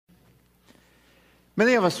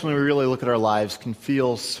Many of us, when we really look at our lives, can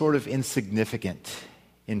feel sort of insignificant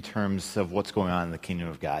in terms of what's going on in the kingdom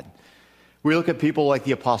of God. We look at people like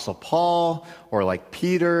the Apostle Paul, or like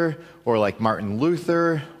Peter, or like Martin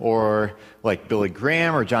Luther, or like Billy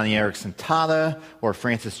Graham, or Johnny Erickson Tada, or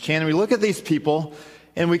Francis Chan. We look at these people,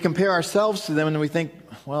 and we compare ourselves to them, and we think,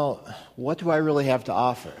 well, what do I really have to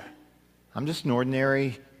offer? I'm just an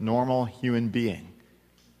ordinary, normal human being.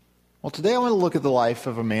 Well, today I want to look at the life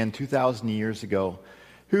of a man 2,000 years ago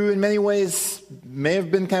who in many ways may have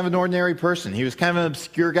been kind of an ordinary person. He was kind of an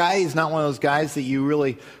obscure guy. He's not one of those guys that you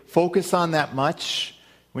really focus on that much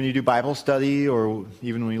when you do Bible study or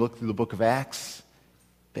even when you look through the book of Acts.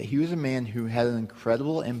 But he was a man who had an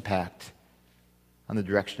incredible impact on the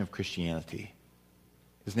direction of Christianity.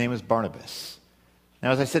 His name was Barnabas. Now,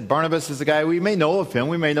 as I said, Barnabas is a guy, we may know of him,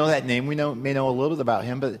 we may know that name, may know a little bit about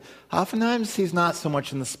him, but oftentimes he's not so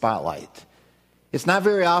much in the spotlight. It's not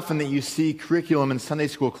very often that you see curriculum in Sunday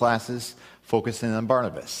school classes focusing on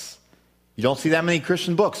Barnabas. You don't see that many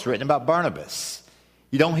Christian books written about Barnabas.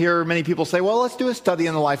 You don't hear many people say, well, let's do a study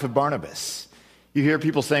in the life of Barnabas. You hear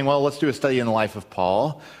people saying, well, let's do a study in the life of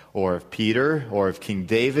Paul, or of Peter, or of King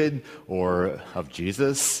David, or of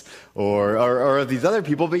Jesus, or of these other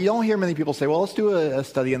people, but you don't hear many people say, well, let's do a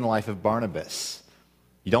study in the life of Barnabas.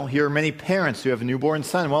 You don't hear many parents who have a newborn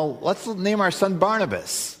son, well, let's name our son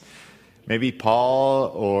Barnabas. Maybe Paul,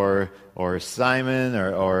 or Simon,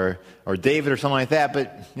 or David, or something like that,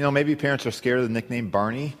 but, maybe parents are scared of the nickname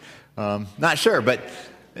Barney. Not sure, but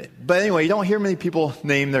anyway, you don't hear many people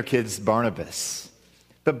name their kids Barnabas.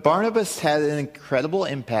 But Barnabas had an incredible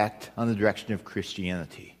impact on the direction of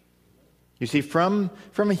Christianity. You see, from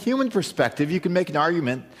a human perspective, you can make an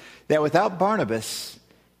argument that without Barnabas,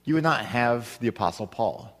 you would not have the Apostle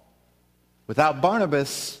Paul. Without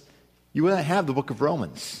Barnabas, you wouldn't have the book of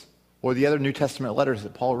Romans or the other New Testament letters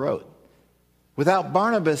that Paul wrote. Without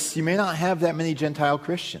Barnabas, you may not have that many Gentile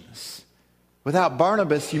Christians. Without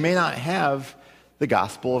Barnabas, you may not have the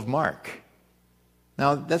Gospel of Mark.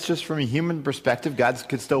 Now, that's just from a human perspective. God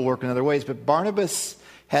could still work in other ways, but Barnabas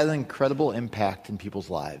had an incredible impact in people's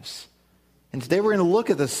lives. And today we're going to look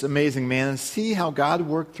at this amazing man and see how God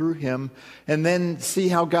worked through him, and then see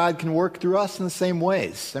how God can work through us in the same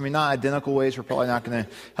ways. I mean, not identical ways. We're probably not going to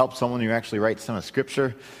help someone who actually writes some of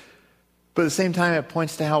Scripture. But at the same time, it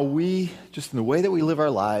points to how we, just in the way that we live our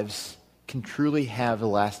lives, can truly have a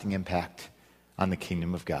lasting impact on the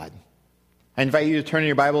kingdom of God. I invite you to turn in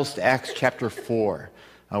your Bibles to Acts chapter 4.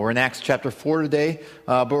 We're in Acts chapter 4 today,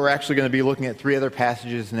 but we're actually going to be looking at 3 other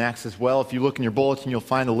passages in Acts as well. If you look in your bulletin, you'll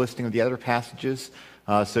find a listing of the other passages.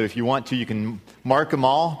 So if you want to, you can mark them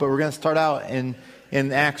all. But we're going to start out in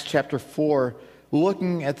Acts chapter 4,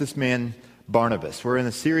 looking at this man, Barnabas. We're in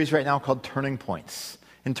a series right now called Turning Points.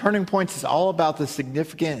 And Turning Points is all about the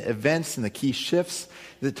significant events and the key shifts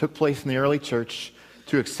that took place in the early church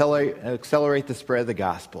to accelerate the spread of the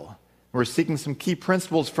gospel. We're seeking some key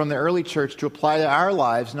principles from the early church to apply to our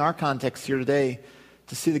lives and our context here today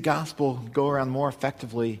to see the gospel go around more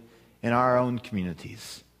effectively in our own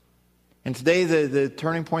communities. And today, the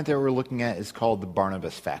turning point that we're looking at is called the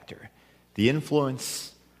Barnabas factor, the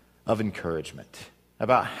influence of encouragement.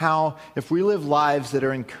 About how, if we live lives that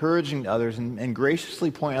are encouraging others and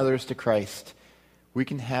graciously point others to Christ, we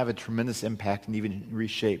can have a tremendous impact and even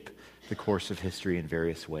reshape the course of history in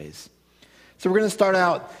various ways. So we're going to start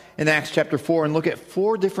out in Acts chapter 4 and look at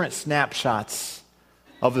 4 different snapshots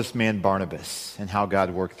of this man Barnabas and how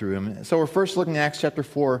God worked through him. So we're first looking at Acts chapter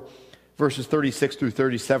 4, verses 36 through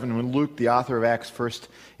 37, when Luke, the author of Acts, first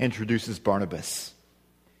introduces Barnabas.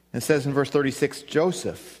 And it says in verse 36,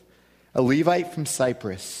 Joseph, a Levite from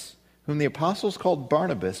Cyprus, whom the apostles called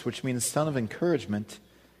Barnabas, which means son of encouragement,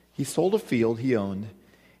 he sold a field he owned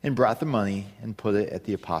and brought the money and put it at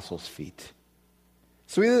the apostles' feet.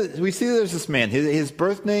 So we see there's this man. His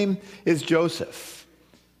birth name is Joseph.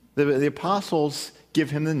 The apostles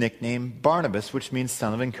give him the nickname Barnabas, which means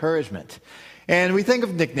son of encouragement. And we think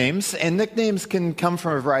of nicknames, and nicknames can come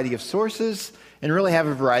from a variety of sources and really have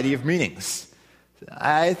a variety of meanings.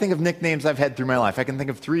 I think of nicknames I've had through my life. I can think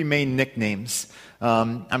of 3 main nicknames.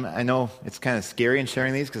 I know it's kind of scary in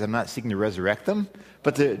sharing these because I'm not seeking to resurrect them,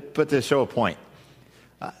 but to show a point.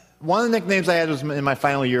 One of the nicknames I had was in my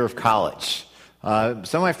final year of college. Some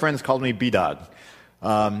of my friends called me B-Dog.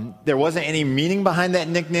 There wasn't any meaning behind that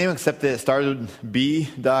nickname except that it started with B.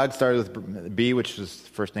 Dog started with B, which was the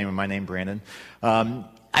first name of my name, Brandon.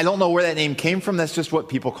 I don't know where that name came from. That's just what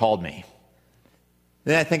people called me.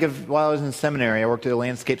 Then I think of while I was in seminary, I worked at a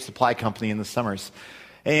landscape supply company in the summers.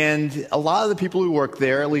 And a lot of the people who worked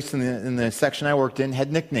there, at least in the section I worked in,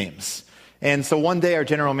 had nicknames. And so one day our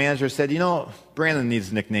general manager said, Brandon needs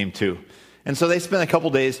a nickname too. And so they spent a couple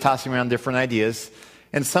days tossing around different ideas,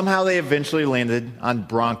 and somehow they eventually landed on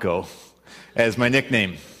Bronco as my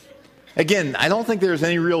nickname. Again, I don't think there's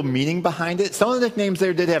any real meaning behind it. Some of the nicknames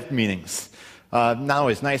there did have meanings, not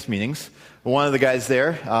always nice meanings. One of the guys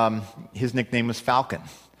there, his nickname was Falcon,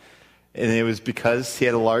 and it was because he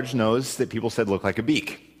had a large nose that people said looked like a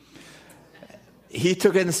beak. He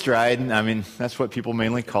took it in stride. I mean, that's what people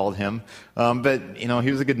mainly called him. But, he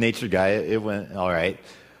was a good-natured guy. It went all right.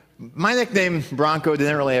 My nickname, Bronco,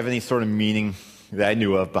 didn't really have any sort of meaning that I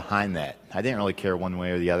knew of behind that. I didn't really care one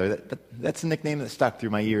way or the other. But that's a nickname that stuck through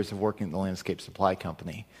my years of working at the Landscape Supply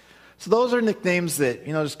Company. So those are nicknames that,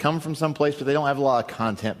 just come from someplace, but they don't have a lot of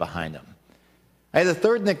content behind them. I had a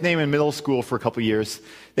third nickname in middle school for a couple years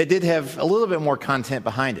that did have a little bit more content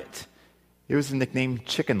behind it. It was the nickname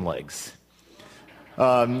Chicken Legs.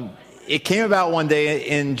 It came about one day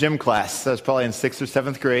in gym class. I was probably in 6th or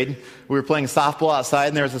 7th grade. We were playing softball outside,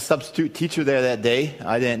 and there was a substitute teacher there that day.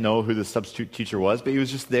 I didn't know who the substitute teacher was, but he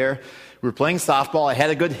was just there. We were playing softball. I had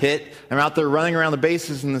a good hit. I'm out there running around the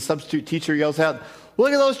bases, and the substitute teacher yells out,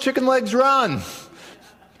 "Look at those chicken legs run!"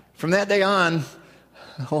 From that day on,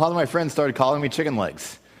 a lot of my friends started calling me Chicken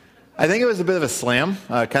Legs. I think it was a bit of a slam,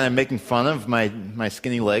 kind of making fun of my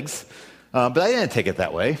skinny legs. But I didn't take it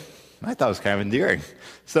that way. I thought it was kind of endearing.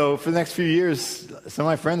 So for the next few years, some of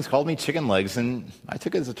my friends called me Chicken Legs, and I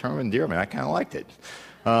took it as a term of endearment. I kind of liked it,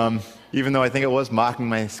 even though I think it was mocking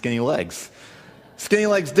my skinny legs. Skinny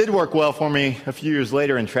legs did work well for me a few years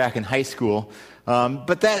later in track in high school,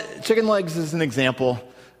 but that Chicken Legs is an example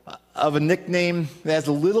of a nickname that has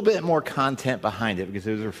a little bit more content behind it because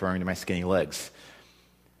it was referring to my skinny legs.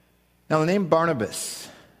 Now, the name Barnabas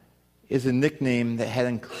is a nickname that had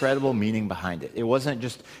incredible meaning behind it. It wasn't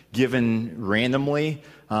just given randomly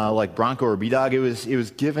like Bronco or B-Dog. It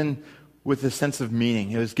was given with a sense of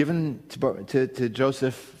meaning. It was given to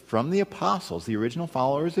Joseph from the apostles, the original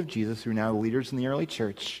followers of Jesus, who are now leaders in the early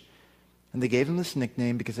church. And they gave him this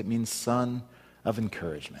nickname because it means son of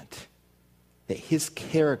encouragement. That his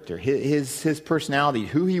character, his personality,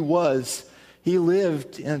 who he was, he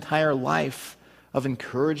lived an entire life of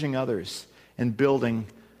encouraging others and building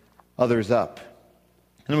others up.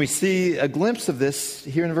 And we see a glimpse of this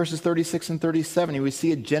here in verses 36 and 37. We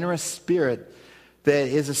see a generous spirit that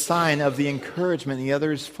is a sign of the encouragement and the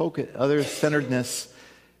other-centeredness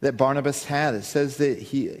that Barnabas had. It says that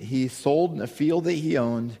he sold a field that he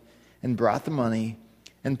owned and brought the money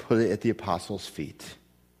and put it at the apostles' feet.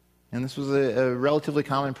 And this was a relatively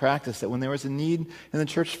common practice, that when there was a need in the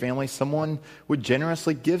church family, someone would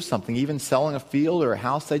generously give something, even selling a field or a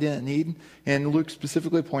house they didn't need. And Luke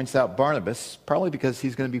specifically points out Barnabas, probably because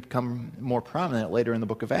he's going to become more prominent later in the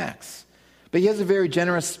book of Acts. But he has a very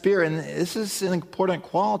generous spirit, and this is an important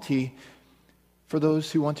quality for those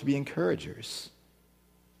who want to be encouragers.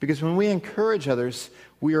 Because when we encourage others,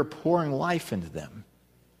 we are pouring life into them.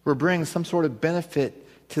 We're bringing some sort of benefit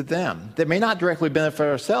to them that may not directly benefit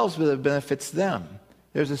ourselves, but it benefits them.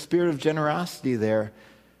 There's a spirit of generosity there.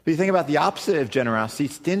 But you think about the opposite of generosity,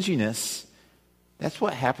 stinginess. That's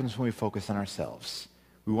what happens when we focus on ourselves.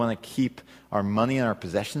 We want to keep our money and our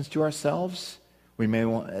possessions to ourselves. We may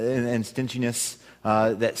want, and stinginess,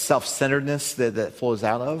 that self-centeredness that flows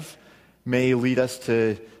out of, may lead us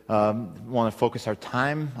to want to focus our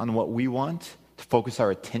time on what we want, to focus our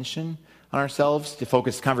attention on ourselves, to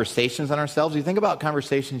focus conversations on ourselves. You think about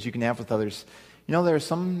conversations you can have with others. There are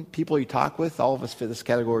some people you talk with, all of us fit this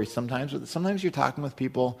category sometimes, but sometimes you're talking with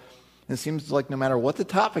people, and it seems like no matter what the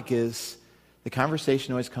topic is, the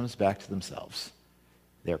conversation always comes back to themselves.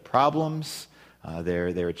 Their problems,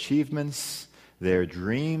 their achievements, their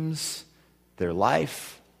dreams, their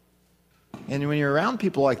life. And when you're around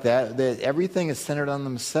people like that everything is centered on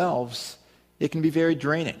themselves, it can be very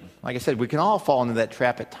draining. Like I said, we can all fall into that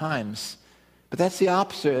trap at times. But that's the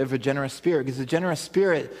opposite of a generous spirit, because a generous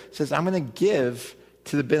spirit says, I'm going to give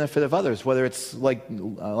to the benefit of others, whether it's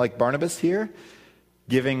like Barnabas here,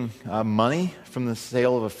 giving money from the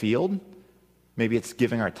sale of a field. Maybe it's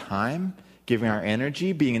giving our time, giving our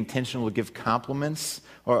energy, being intentional to give compliments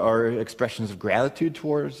or expressions of gratitude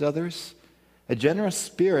towards others. A generous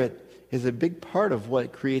spirit is a big part of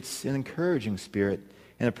what creates an encouraging spirit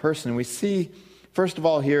in a person. And we see, first of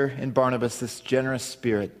all, here in Barnabas, this generous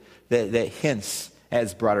spirit that hints at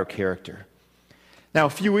his broader character. Now, a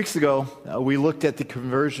few weeks ago, we looked at the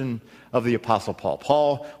conversion of the Apostle Paul.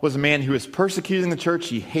 Paul was a man who was persecuting the church.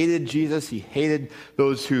 He hated Jesus. He hated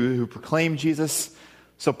those who proclaimed Jesus.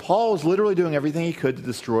 So Paul was literally doing everything he could to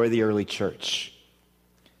destroy the early church.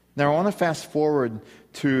 Now, I want to fast forward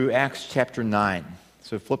to Acts chapter 9.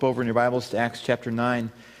 So flip over in your Bibles to Acts chapter 9.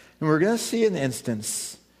 And we're going to see an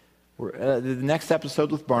instance The next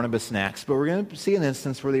episode with Barnabas next, but we're going to see an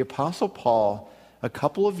instance where the Apostle Paul, a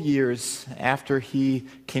couple of years after he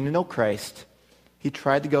came to know Christ, he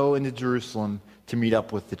tried to go into Jerusalem to meet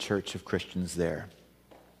up with the church of Christians there.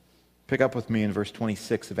 Pick up with me in verse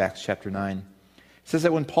 26 of Acts chapter 9. It says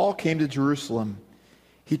that when Paul came to Jerusalem,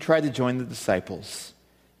 he tried to join the disciples,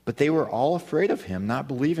 but they were all afraid of him, not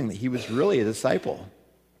believing that he was really a disciple.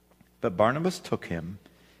 But Barnabas took him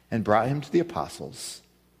and brought him to the apostles.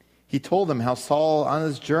 He told them how Saul on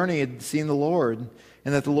his journey had seen the Lord,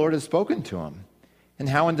 and that the Lord had spoken to him, and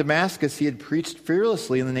how in Damascus he had preached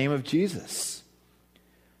fearlessly in the name of Jesus.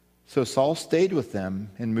 So Saul stayed with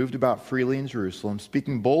them and moved about freely in Jerusalem,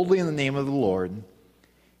 speaking boldly in the name of the Lord.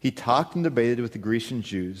 He talked and debated with the Grecian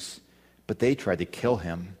Jews, but they tried to kill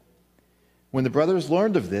him. When the brothers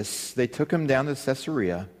learned of this, they took him down to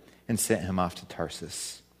Caesarea and sent him off to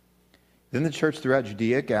Tarsus. Then the church throughout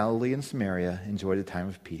Judea, Galilee, and Samaria enjoyed a time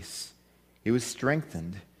of peace. It was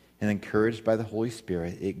strengthened and encouraged by the Holy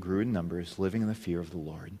Spirit. It grew in numbers, living in the fear of the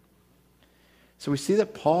Lord. So we see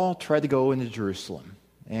that Paul tried to go into Jerusalem,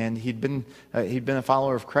 and he'd been a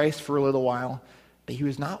follower of Christ for a little while, but he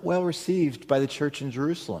was not well received by the church in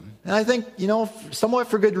Jerusalem. And I think, somewhat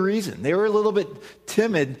for good reason. They were a little bit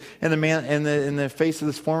timid in the face of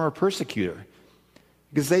this former persecutor,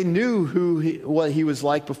 because they knew what he was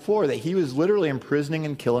like before, that he was literally imprisoning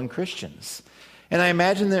and killing Christians. And I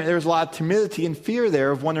imagine there was a lot of timidity and fear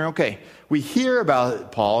there of wondering, okay, we hear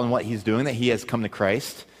about Paul and what he's doing, that he has come to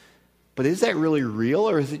Christ, but is that really real,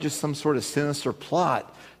 or is it just some sort of sinister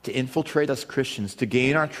plot to infiltrate us Christians, to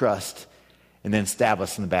gain our trust, and then stab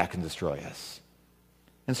us in the back and destroy us?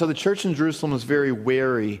 And so the church in Jerusalem was very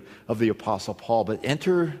wary of the Apostle Paul, but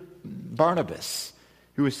enter Barnabas,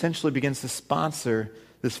 who essentially begins to sponsor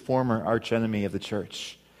this former archenemy of the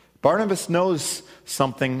church. Barnabas knows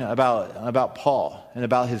something about Paul and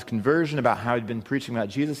about his conversion, about how he'd been preaching about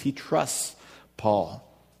Jesus. He trusts Paul.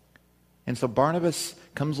 And so Barnabas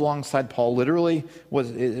comes alongside Paul. Literally,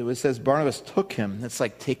 it says Barnabas took him. It's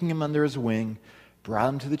like taking him under his wing, brought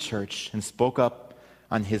him to the church, and spoke up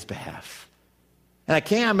on his behalf. And I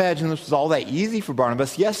can't imagine this was all that easy for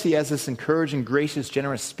Barnabas. Yes, he has this encouraging, gracious,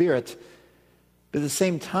 generous spirit, but at the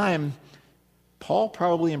same time, Paul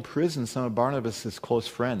probably imprisoned some of Barnabas' close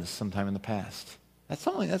friends sometime in the past. That's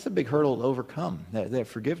a big hurdle to overcome, that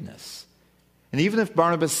forgiveness. And even if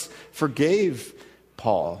Barnabas forgave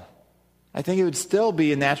Paul, I think it would still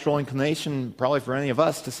be a natural inclination, probably for any of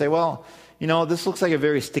us, to say, well, this looks like a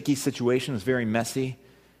very sticky situation. It's very messy.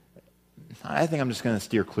 I think I'm just going to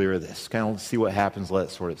steer clear of this, kind of see what happens, let it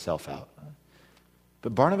sort itself out.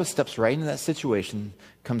 But Barnabas steps right into that situation,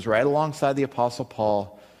 comes right alongside the Apostle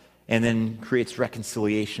Paul, and then creates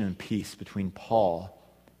reconciliation and peace between Paul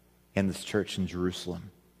and this church in Jerusalem.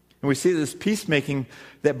 And we see this peacemaking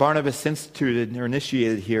that Barnabas instituted or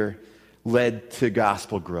initiated here led to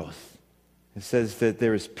gospel growth. It says that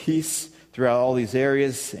there was peace throughout all these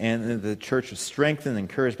areas, and the church was strengthened,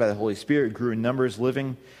 encouraged by the Holy Spirit, grew in numbers,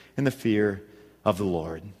 living in the fear of the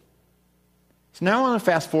Lord. So now I want to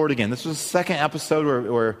fast forward again. This was the second episode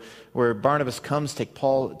where Barnabas takes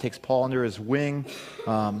Paul under his wing,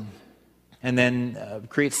 and then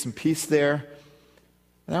creates some peace there.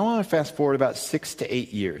 And I want to fast forward about 6 to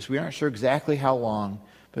 8 years. We aren't sure exactly how long,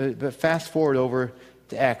 but fast forward over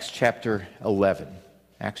to Acts chapter 11.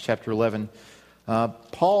 Acts chapter 11.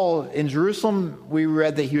 Paul, in Jerusalem, we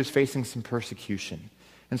read that he was facing some persecution.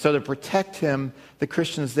 And so to protect him, the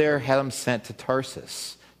Christians there had him sent to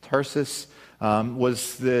Tarsus. Tarsus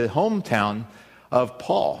was the hometown of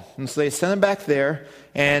Paul. And so they sent him back there,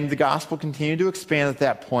 and the gospel continued to expand at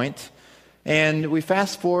that point. And we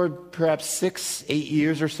fast forward perhaps 6, 8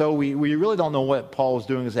 years or so. We really don't know what Paul was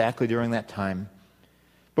doing exactly during that time.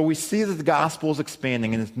 But we see that the gospel is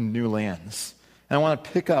expanding in new lands. And I want to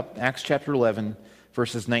pick up Acts chapter 11,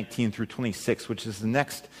 verses 19 through 26, which is the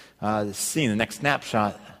next scene, the next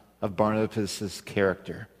snapshot of Barnabas'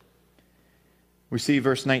 character. We see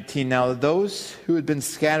verse 19, now those who had been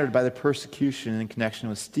scattered by the persecution in connection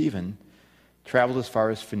with Stephen traveled as far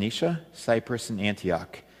as Phoenicia, Cyprus, and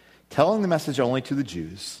Antioch, telling the message only to the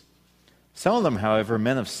Jews. Some of them, however,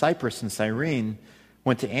 men of Cyprus and Cyrene,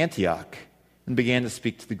 went to Antioch and began to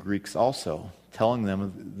speak to the Greeks also, telling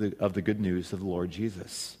them of the good news of the Lord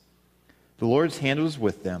Jesus. The Lord's hand was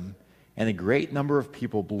with them, and a great number of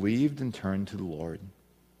people believed and turned to the Lord.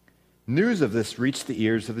 News of this reached the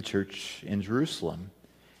ears of the church in Jerusalem,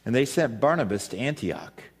 and they sent Barnabas to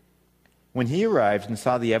Antioch. When he arrived and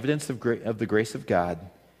saw the evidence of the grace of God,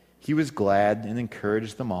 he was glad and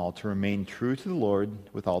encouraged them all to remain true to the Lord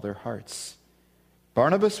with all their hearts.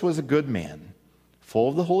 Barnabas was a good man, full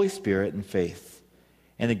of the Holy Spirit and faith,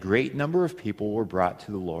 and a great number of people were brought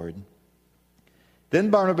to the Lord. Then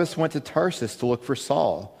Barnabas went to Tarsus to look for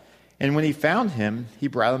Saul, and when he found him, he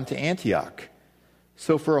brought him to Antioch.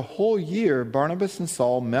 So for a whole year, Barnabas and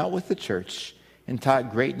Saul met with the church and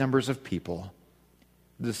taught great numbers of people.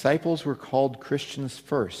 The disciples were called Christians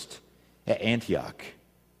first at Antioch.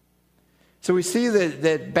 So we see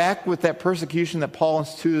that back with that persecution that Paul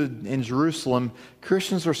instituted in Jerusalem,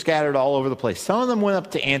 Christians were scattered all over the place. Some of them went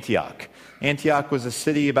up to Antioch. Antioch was a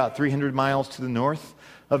city about 300 miles to the north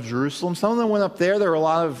of Jerusalem. Some of them went up there. There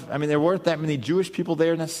were there weren't that many Jewish people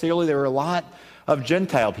there necessarily. There were a lot of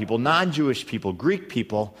Gentile people, non-Jewish people, Greek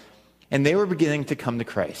people, and they were beginning to come to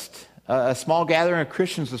Christ. A small gathering of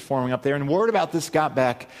Christians was forming up there, and word about this got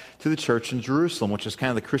back to the church in Jerusalem, which was kind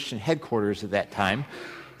of the Christian headquarters at that time.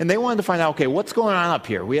 And they wanted to find out, okay, what's going on up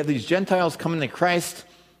here? We have these Gentiles coming to Christ.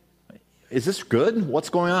 Is this good? What's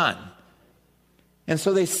going on? And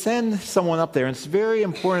so they send someone up there, and it's very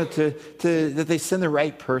important that they send the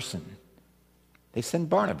right person. They send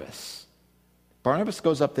Barnabas. Barnabas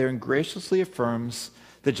goes up there and graciously affirms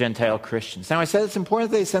the Gentile Christians. Now, I said it's important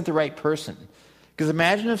that they sent the right person. Because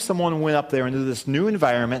imagine if someone went up there into this new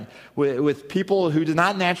environment with people who did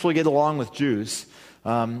not naturally get along with Jews.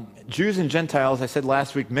 Jews and Gentiles, I said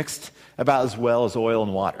last week, mixed about as well as oil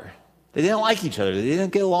and water. They didn't like each other. They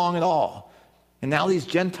didn't get along at all. And now these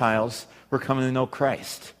Gentiles were coming to know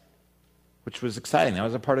Christ, which was exciting. That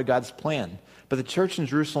was a part of God's plan. But the church in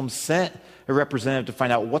Jerusalem sent a representative to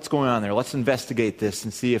find out what's going on there. Let's investigate this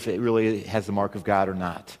and see if it really has the mark of God or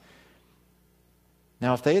not.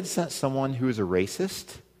 Now, if they had sent someone who was a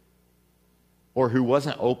racist or who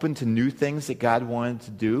wasn't open to new things that God wanted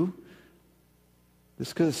to do,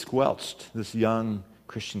 this could have squelched this young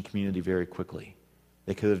Christian community very quickly.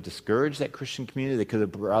 They could have discouraged that Christian community. They could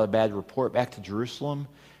have brought a bad report back to Jerusalem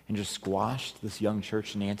and just squashed this young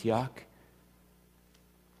church in Antioch.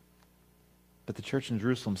 But the church in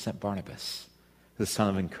Jerusalem sent Barnabas, the son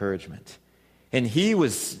of encouragement. And he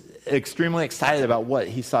was extremely excited about what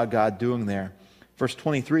he saw God doing there. Verse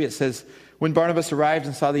 23, it says, when Barnabas arrived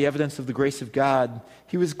and saw the evidence of the grace of God,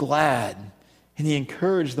 he was glad, and he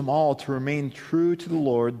encouraged them all to remain true to the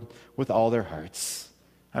Lord with all their hearts.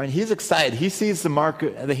 I mean, he's excited. He sees the mark,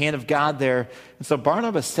 the hand of God there. And so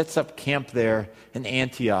Barnabas sets up camp there in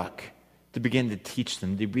Antioch to begin to teach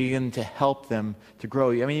them, to begin to help them to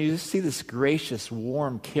grow. I mean, you just see this gracious,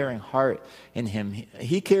 warm, caring heart in him.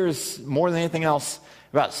 He cares more than anything else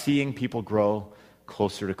about seeing people grow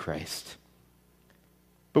closer to Christ.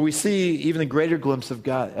 But we see even a greater glimpse of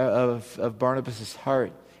God, of Barnabas'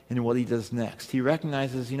 heart in what he does next. He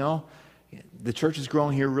recognizes, the church is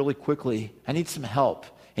growing here really quickly. I need some help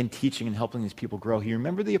in teaching and helping these people grow. He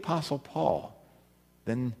remembered the Apostle Paul,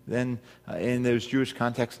 then in those Jewish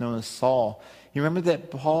contexts known as Saul. He remembered that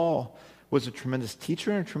Paul was a tremendous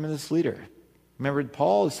teacher and a tremendous leader. Remembered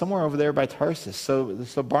Paul is somewhere over there by Tarsus.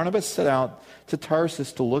 So Barnabas set out to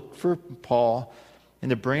Tarsus to look for Paul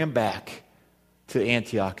and to bring him back to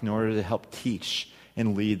Antioch in order to help teach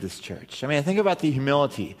and lead this church. I mean, I think about the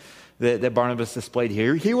humility that Barnabas displayed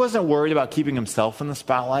here. He wasn't worried about keeping himself in the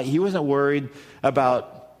spotlight. He wasn't worried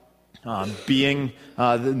about being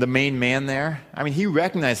the main man there. I mean, he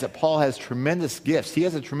recognized that Paul has tremendous gifts. He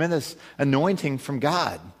has a tremendous anointing from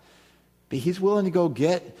God. But he's willing to go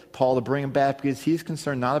get Paul to bring him back because he's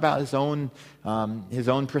concerned not about his own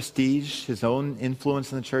prestige, his own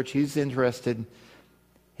influence in the church. He's interested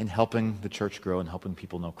in helping the church grow and helping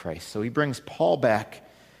people know Christ. So he brings Paul back,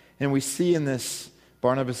 and we see in this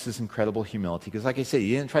Barnabas' incredible humility. Because like I said,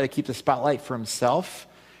 he didn't try to keep the spotlight for himself.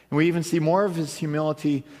 And we even see more of his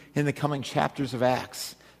humility in the coming chapters of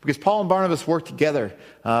Acts. Because Paul and Barnabas worked together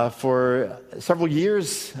for several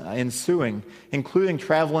years ensuing, including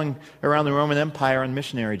traveling around the Roman Empire on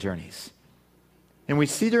missionary journeys. And we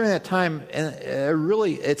see during that time,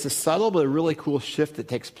 it's a subtle but a really cool shift that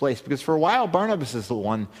takes place. Because for a while, Barnabas is the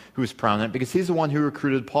one who was prominent because he's the one who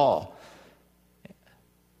recruited Paul.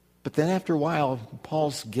 But then after a while,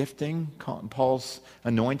 Paul's gifting, Paul's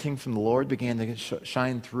anointing from the Lord began to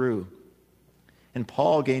shine through. And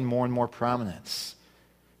Paul gained more and more prominence.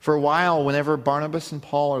 For a while, whenever Barnabas and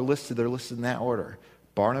Paul are listed, they're listed in that order.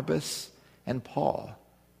 Barnabas and Paul.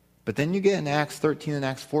 But then you get in Acts 13 and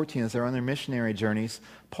Acts 14, as they're on their missionary journeys,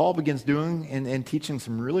 Paul begins doing and teaching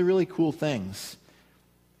some really, really cool things.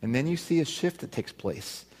 And then you see a shift that takes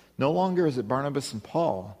place. No longer is it Barnabas and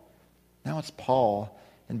Paul. Now it's Paul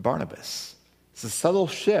and Barnabas. It's a subtle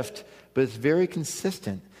shift, but it's very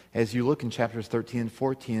consistent as you look in chapters 13 and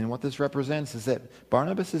 14. And what this represents is that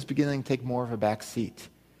Barnabas is beginning to take more of a back seat.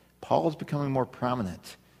 Paul is becoming more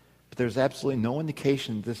prominent. But there's absolutely no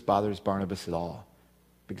indication that this bothers Barnabas at all.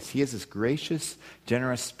 because he has this gracious,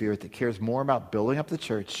 generous spirit that cares more about building up the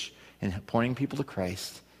church and pointing people to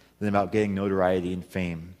Christ than about getting notoriety and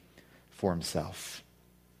fame for himself.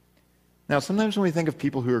 Now, sometimes when we think of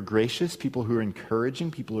people who are gracious, people who are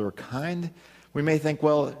encouraging, people who are kind, we may think,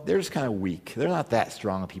 well, they're just kind of weak. They're not that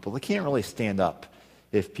strong of people. They can't really stand up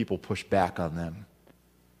if people push back on them.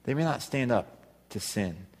 They may not stand up to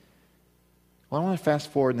sin. Well, I want to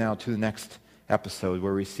fast forward now to the next episode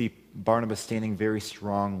where we see Barnabas standing very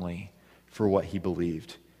strongly for what he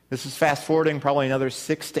believed. This is fast forwarding probably another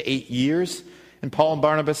 6 to 8 years, and Paul and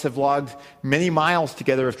Barnabas have logged many miles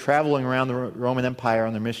together of traveling around the Roman Empire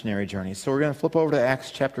on their missionary journeys. So we're going to flip over to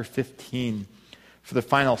Acts chapter 15 for the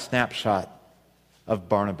final snapshot of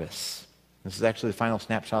Barnabas. This is actually the final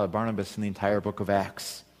snapshot of Barnabas in the entire book of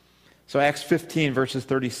Acts. So Acts 15, verses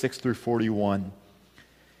 36 through 41. It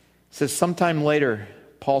says, sometime later,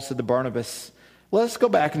 Paul said to Barnabas, let us go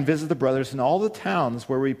back and visit the brothers in all the towns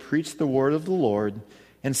where we preach the word of the Lord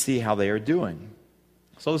and see how they are doing.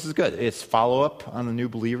 So this is good. It's follow-up on the new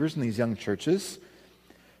believers in these young churches.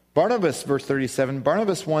 Barnabas, verse 37,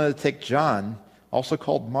 Barnabas wanted to take John, also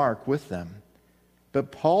called Mark, with them.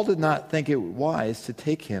 But Paul did not think it wise to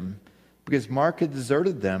take him because Mark had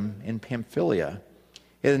deserted them in Pamphylia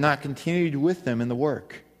and had not continued with them in the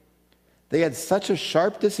work. They had such a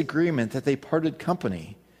sharp disagreement that they parted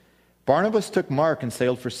company. Barnabas took Mark and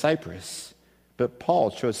sailed for Cyprus, but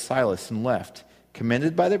Paul chose Silas and left,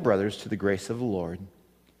 commended by the brothers to the grace of the Lord.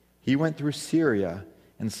 He went through Syria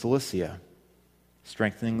and Cilicia,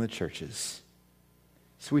 strengthening the churches.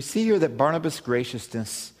 So we see here that Barnabas'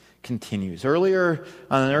 graciousness continues. On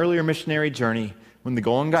an earlier missionary journey, when the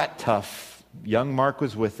going got tough, young Mark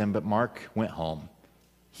was with them, but Mark went home.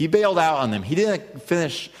 He bailed out on them. He didn't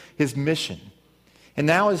finish his mission. And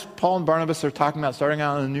now as Paul and Barnabas are talking about starting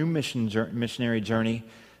out on a new missionary journey,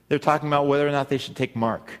 they're talking about whether or not they should take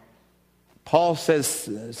Mark. Paul says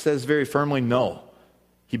very firmly, no.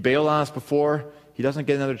 He bailed on us before. He doesn't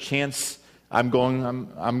get another chance. I'm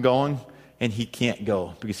going, and he can't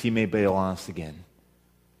go because he may bail on us again.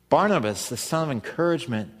 Barnabas, the son of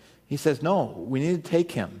encouragement, he says, no, we need to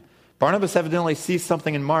take him. Barnabas evidently sees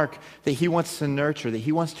something in Mark that he wants to nurture, that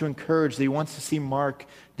he wants to encourage, that he wants to see Mark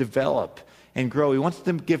develop and grow. He wants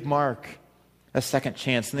to give Mark a second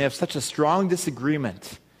chance. And they have such a strong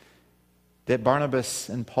disagreement that Barnabas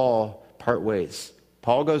and Paul part ways.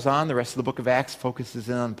 Paul goes on. The rest of the book of Acts focuses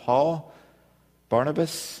in on Paul.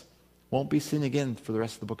 Barnabas won't be seen again for the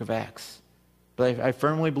rest of the book of Acts. But I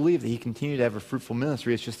firmly believe that he continued to have a fruitful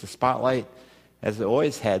ministry. It's just the spotlight, as it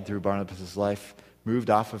always had through Barnabas' life, moved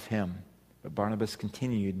off of him. But Barnabas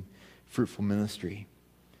continued fruitful ministry.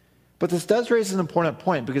 But this does raise an important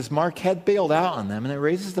point because Mark had bailed out on them, and it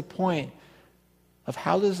raises the point of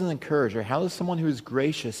how does an encourager, how does someone who is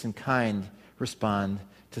gracious and kind respond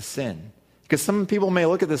to sin? Because some people may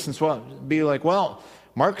look at this and be like, well,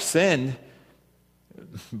 Mark sinned.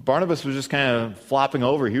 Barnabas was just kind of flopping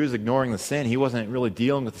over. He was ignoring the sin. He wasn't really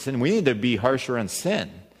dealing with the sin. We need to be harsher on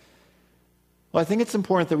sin. Well, I think it's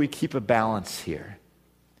important that we keep a balance here.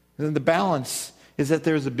 And the balance is that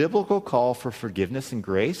there's a biblical call for forgiveness and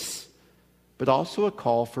grace, but also a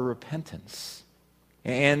call for repentance.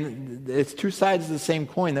 And it's two sides of the same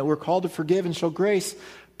coin, that we're called to forgive and show grace,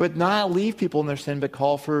 but not leave people in their sin, but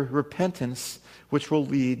call for repentance, which will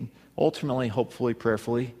lead ultimately, hopefully,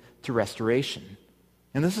 prayerfully, to restoration.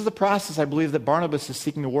 And this is the process I believe that Barnabas is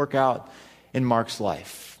seeking to work out in Mark's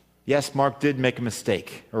life. Yes, Mark did make a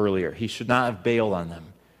mistake earlier. He should not have bailed on them.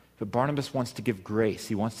 But Barnabas wants to give grace.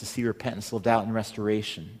 He wants to see repentance lived out in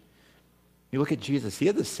restoration. You look at Jesus. He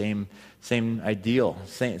had the same ideal,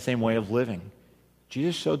 same way of living.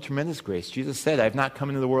 Jesus showed tremendous grace. Jesus said, I have not come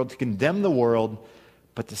into the world to condemn the world,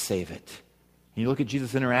 but to save it. And you look at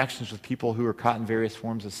Jesus' interactions with people who were caught in various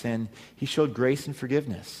forms of sin. He showed grace and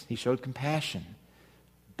forgiveness. He showed compassion.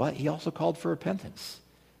 But he also called for repentance.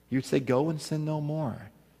 He would say, go and sin no more.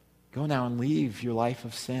 Go now and leave your life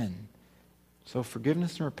of sin. So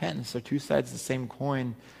forgiveness and repentance are two sides of the same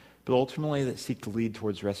coin, but ultimately that seek to lead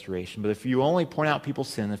towards restoration. But if you only point out people's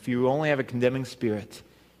sin, if you only have a condemning spirit,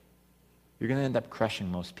 you're going to end up crushing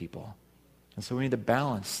most people. And so we need to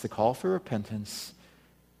balance the call for repentance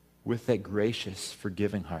with that gracious,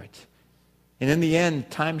 forgiving heart. And in the end,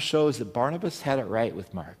 time shows that Barnabas had it right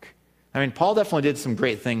with Mark. I mean, Paul definitely did some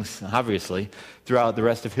great things, obviously, throughout the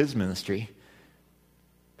rest of his ministry.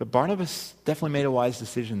 But Barnabas definitely made a wise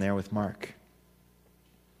decision there with Mark.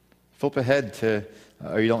 Flip ahead to,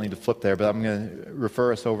 or you don't need to flip there, but I'm going to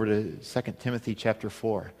refer us over to 2 Timothy chapter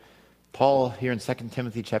 4. Paul, here in 2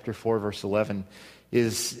 Timothy chapter 4, verse 11,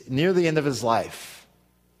 is near the end of his life.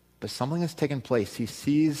 But something has taken place. He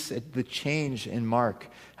sees the change in Mark,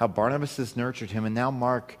 how Barnabas has nurtured him, and now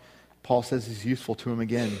Mark, Paul says, is useful to him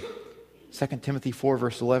again. 2 Timothy 4,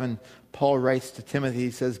 verse 11, Paul writes to Timothy,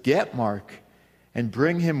 he says, "Get Mark and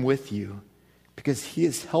bring him with you, because he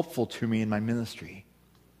is helpful to me in my ministry."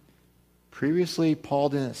 Previously, Paul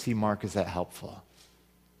didn't see Mark as that helpful.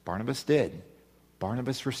 Barnabas did.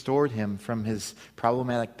 Barnabas restored him from his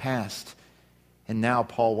problematic past. And now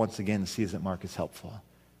Paul once again sees that Mark is helpful.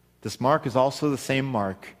 This Mark is also the same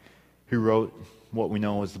Mark who wrote what we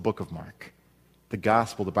know as the book of Mark, the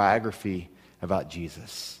gospel, the biography about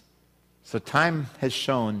Jesus. So time has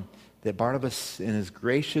shown that Barnabas, in his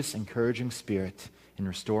gracious, encouraging spirit in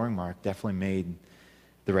restoring Mark, definitely made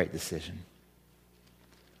the right decision.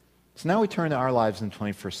 So now we turn to our lives in the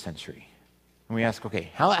 21st century. And we ask,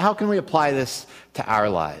 okay, how can we apply this to our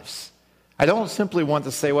lives? I don't simply want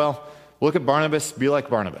to say, well, look at Barnabas, be like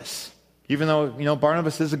Barnabas. Even though,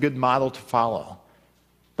 Barnabas is a good model to follow.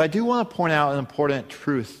 But I do want to point out an important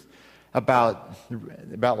truth about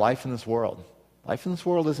life in this world. Life in this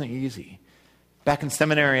world isn't easy. Back in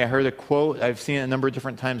seminary, I heard a quote. I've seen it a number of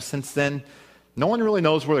different times since then. No one really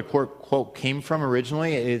knows where the quote came from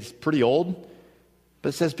originally. It's pretty old. But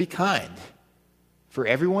it says, "Be kind, for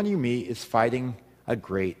everyone you meet is fighting a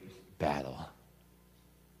great battle."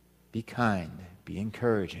 Be kind, be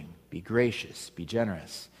encouraging, be gracious, be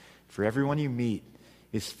generous. For everyone you meet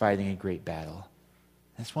is fighting a great battle.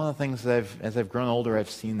 That's one of the things that as I've grown older, I've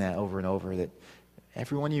seen that over and over, that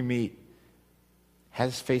everyone you meet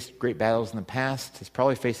has faced great battles in the past, is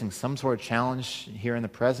probably facing some sort of challenge here in the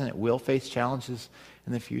present. It will face challenges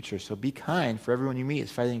in the future. So be kind, for everyone you meet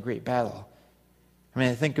is fighting a great battle.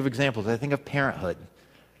 I think of examples. I think of parenthood.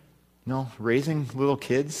 Raising little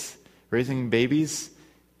kids, raising babies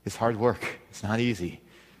is hard work. It's not easy.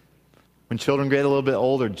 When children get a little bit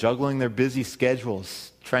older, juggling their busy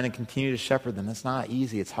schedules, trying to continue to shepherd them, that's not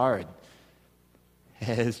easy. It's hard.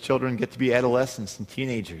 As children get to be adolescents and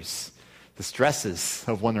teenagers, the stresses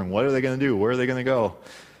of wondering, what are they going to do? Where are they going to go?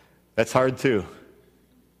 That's hard too.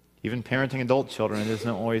 Even parenting adult children, it isn't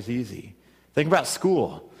always easy. Think about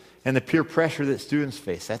school and the peer pressure that students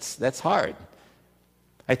face. That's hard.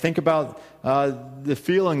 I think about the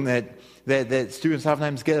feeling that students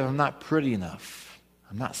oftentimes get, I'm not pretty enough.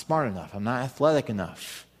 I'm not smart enough. I'm not athletic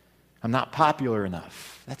enough. I'm not popular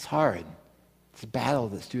enough. That's hard. It's a battle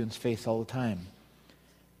that students face all the time.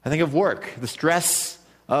 I think of work, the stress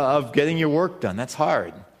of getting your work done. That's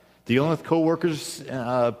hard. Dealing with coworkers,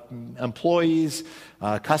 employees,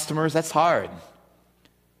 customers, that's hard.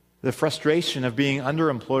 The frustration of being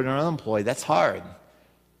underemployed or unemployed, that's hard.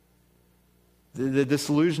 The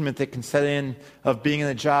disillusionment that can set in of being in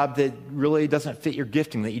a job that really doesn't fit your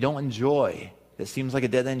gifting, that you don't enjoy, that seems like a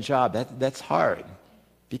dead-end job, that's hard.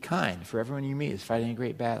 Be kind, for everyone you meet is fighting a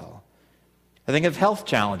great battle. I think of health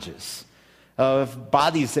challenges, of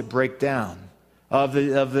bodies that break down, of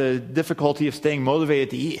the difficulty of staying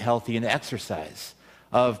motivated to eat healthy and to exercise,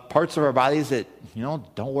 of parts of our bodies that,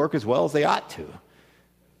 don't work as well as they ought to.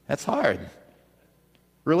 That's hard.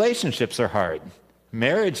 Relationships are hard.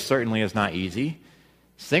 Marriage certainly is not easy.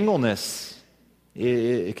 Singleness,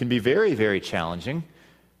 it can be very, very challenging.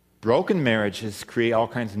 Broken marriages create all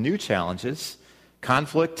kinds of new challenges.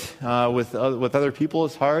 Conflict with other people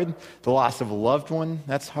is hard. The loss of a loved one,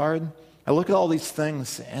 that's hard. I look at all these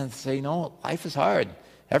things and say, life is hard.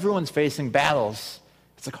 Everyone's facing battles.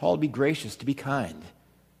 It's a call to be gracious, to be kind,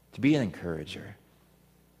 to be an encourager.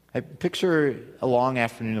 I picture a long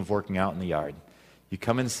afternoon of working out in the yard. You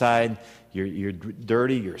come inside, you're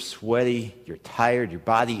dirty, you're sweaty, you're tired, your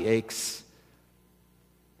body aches.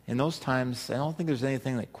 In those times, I don't think there's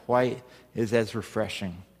anything that quite is as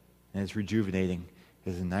refreshing and as rejuvenating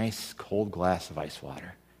as a nice cold glass of ice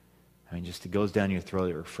water. Just it goes down your throat,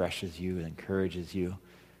 it refreshes you, it encourages you.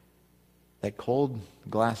 That cold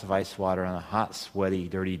glass of ice water on a hot, sweaty,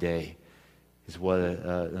 dirty day is what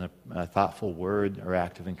a thoughtful word or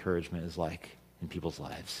act of encouragement is like in people's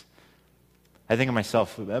lives. I think of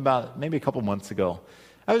myself about maybe a couple months ago.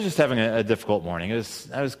 I was just having a difficult morning. I was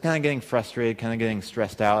kind of getting frustrated, kind of getting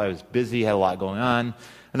stressed out. I was busy, had a lot going on.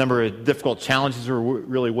 A number of difficult challenges were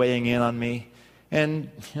really weighing in on me. And,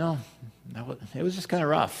 it was just kind of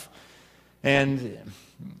rough. And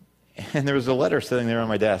there was a letter sitting there on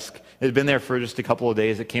my desk. It had been there for just a couple of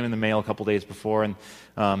days. It came in the mail a couple of days before, and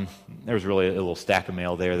there was really a little stack of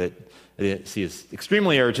mail there that I didn't see as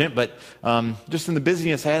extremely urgent, but just in the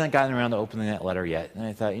busyness, I hadn't gotten around to opening that letter yet. And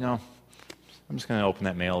I thought, I'm just going to open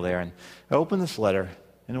that mail there. And I opened this letter,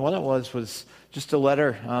 and what it was just a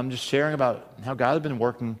letter just sharing about how God had been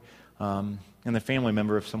working and the family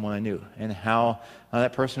member of someone I knew, and how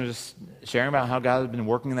that person was just sharing about how God had been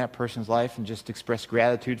working in that person's life and just expressed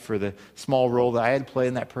gratitude for the small role that I had played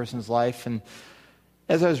in that person's life. And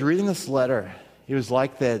as I was reading this letter, it was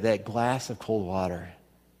like that glass of cold water.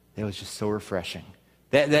 It was just so refreshing.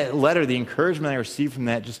 That letter, the encouragement I received from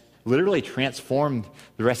that just literally transformed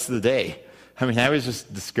the rest of the day. I mean, I was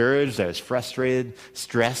just discouraged. I was frustrated,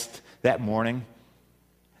 stressed that morning.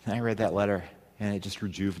 And I read that letter, and it just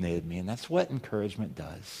rejuvenated me. And that's what encouragement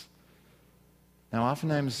does. Now,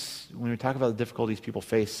 oftentimes, when we talk about the difficulties people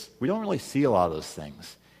face, we don't really see a lot of those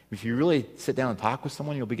things. If you really sit down and talk with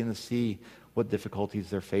someone, you'll begin to see what difficulties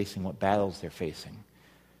they're facing, what battles they're facing.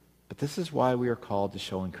 But this is why we are called to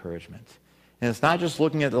show encouragement. And it's not just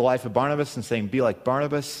looking at the life of Barnabas and saying, be like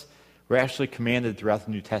Barnabas. We're actually commanded throughout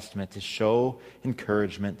the New Testament to show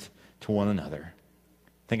encouragement to one another.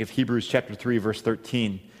 Think of Hebrews chapter 3, verse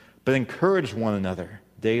 13. But encourage one another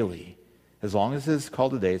daily, as long as it is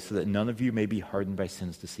called today, so that none of you may be hardened by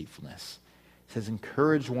sin's deceitfulness. It says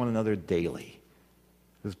encourage one another daily.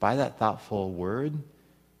 Because by that thoughtful word,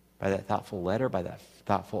 by that thoughtful letter, by that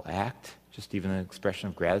thoughtful act, just even an expression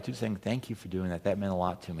of gratitude, saying thank you for doing that, that meant a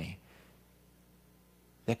lot to me.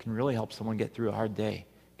 That can really help someone get through a hard day.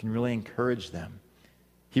 It can really encourage them.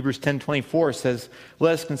 Hebrews 10:24 says,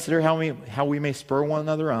 let us consider how we may spur one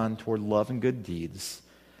another on toward love and good deeds.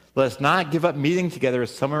 Let us not give up meeting together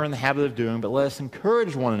as some are in the habit of doing, but let us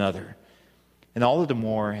encourage one another, and all the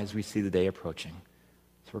more as we see the day approaching.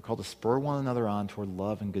 So we're called to spur one another on toward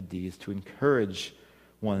love and good deeds, to encourage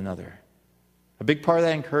one another. A big part of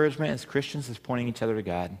that encouragement as Christians is pointing each other to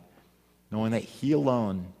God, knowing that He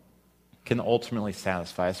alone can ultimately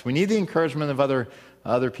satisfy us. We need the encouragement of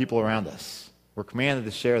other people around us. We're commanded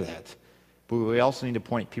to share that. But we also need to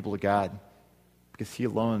point people to God, because He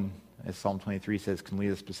alone, as Psalm 23 says, can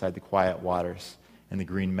lead us beside the quiet waters and the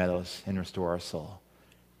green meadows and restore our soul.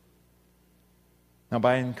 Now,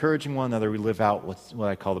 by encouraging one another, we live out what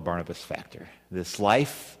I call the Barnabas factor, this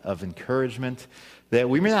life of encouragement that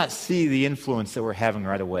we may not see the influence that we're having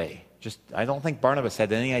right away. I don't think Barnabas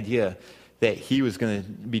had any idea that he was going to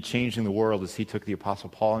be changing the world as he took the Apostle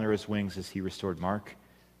Paul under his wings, as he restored Mark.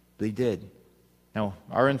 But he did. Now,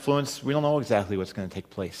 our influence, we don't know exactly what's going to take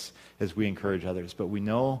place as we encourage others, but we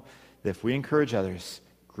know that if we encourage others,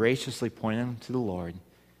 graciously point them to the Lord,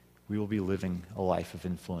 we will be living a life of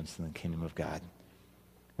influence in the kingdom of God.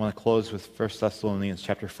 I want to close with 1 Thessalonians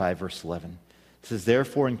chapter 5, verse 11. It says,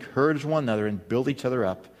 therefore, encourage one another and build each other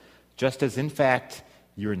up, just as in fact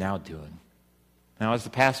you are now doing. Now, as the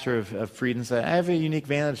pastor of Friedens, I have a unique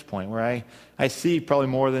vantage point where I see probably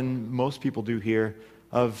more than most people do here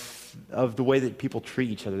of the way that people treat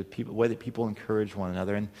each other, the way that people encourage one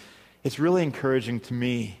another. And it's really encouraging to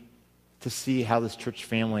me to see how this church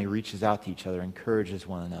family reaches out to each other, encourages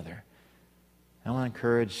one another. I want to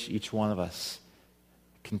encourage each one of us,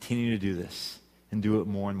 continue to do this and do it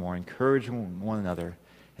more and more, encouraging one another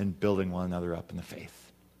and building one another up in the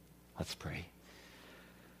faith. Let's pray.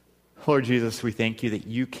 Lord Jesus, we thank you that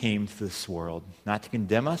you came to this world, not to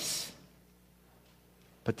condemn us,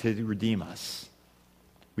 but to redeem us.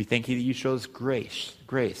 We thank you that you show us grace,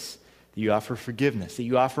 that you offer forgiveness, that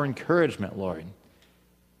you offer encouragement, Lord,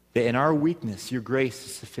 that in our weakness, your grace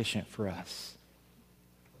is sufficient for us.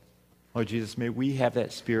 Lord Jesus, may we have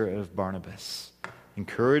that spirit of Barnabas,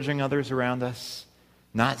 encouraging others around us,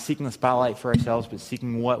 not seeking the spotlight for ourselves, but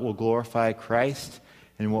seeking what will glorify Christ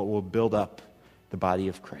and what will build up the body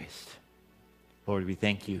of Christ. Lord, we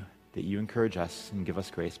thank you that you encourage us and give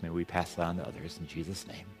us grace. May we pass it on to others. In Jesus'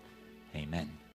 name, amen.